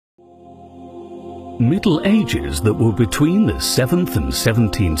Middle Ages that were between the 7th and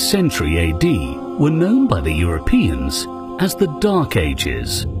 17th century AD were known by the Europeans as the Dark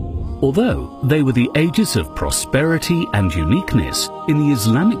Ages, although they were the ages of prosperity and uniqueness in the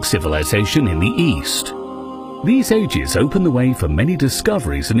Islamic civilization in the East. These ages opened the way for many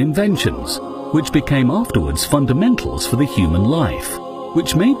discoveries and inventions, which became afterwards fundamentals for the human life,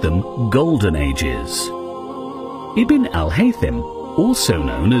 which made them Golden Ages. Ibn al-Haytham, also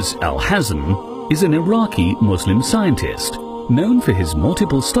known as Al-Hazm, is an Iraqi Muslim scientist, known for his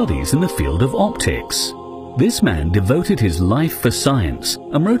multiple studies in the field of optics. This man devoted his life for science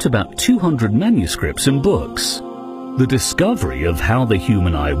and wrote about 200 manuscripts and books. The discovery of how the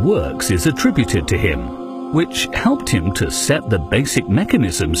human eye works is attributed to him, which helped him to set the basic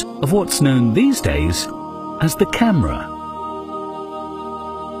mechanisms of what's known these days as the camera.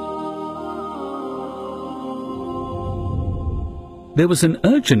 There was an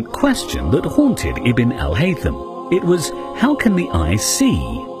urgent question that haunted Ibn al-Haytham. It was, how can the eye see?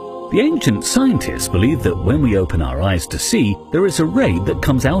 The ancient scientists believed that when we open our eyes to see, there is a ray that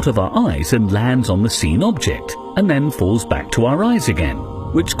comes out of our eyes and lands on the seen object, and then falls back to our eyes again,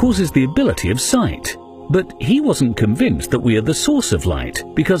 which causes the ability of sight. But he wasn't convinced that we are the source of light,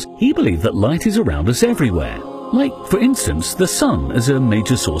 because he believed that light is around us everywhere, like, for instance, the sun as a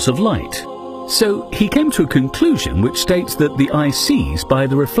major source of light. So he came to a conclusion which states that the eye sees by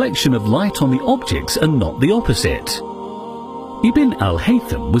the reflection of light on the objects and not the opposite. Ibn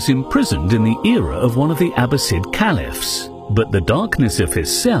al-Haytham was imprisoned in the era of one of the Abbasid caliphs, but the darkness of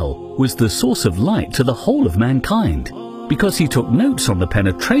his cell was the source of light to the whole of mankind, because he took notes on the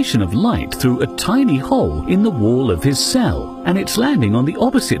penetration of light through a tiny hole in the wall of his cell and its landing on the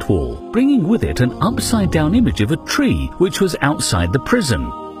opposite wall, bringing with it an upside-down image of a tree which was outside the prison.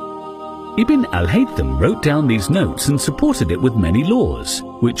 Ibn al-Haytham wrote down these notes and supported it with many laws,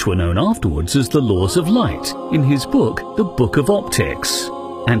 which were known afterwards as the Laws of Light, in his book, The Book of Optics.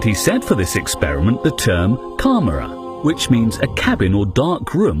 And he said for this experiment the term camera, which means a cabin or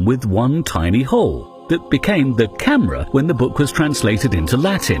dark room with one tiny hole, that became the camera when the book was translated into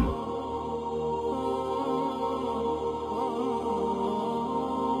Latin.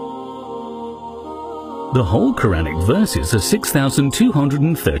 The whole Quranic verses are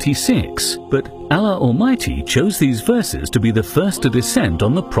 6,236, but Allah Almighty chose these verses to be the first to descend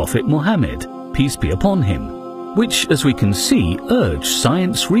on the Prophet Muhammad, peace be upon him, which, as we can see, urge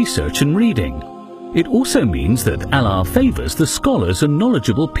science, research and reading. It also means that Allah favors the scholars and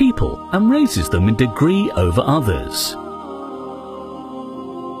knowledgeable people and raises them in degree over others.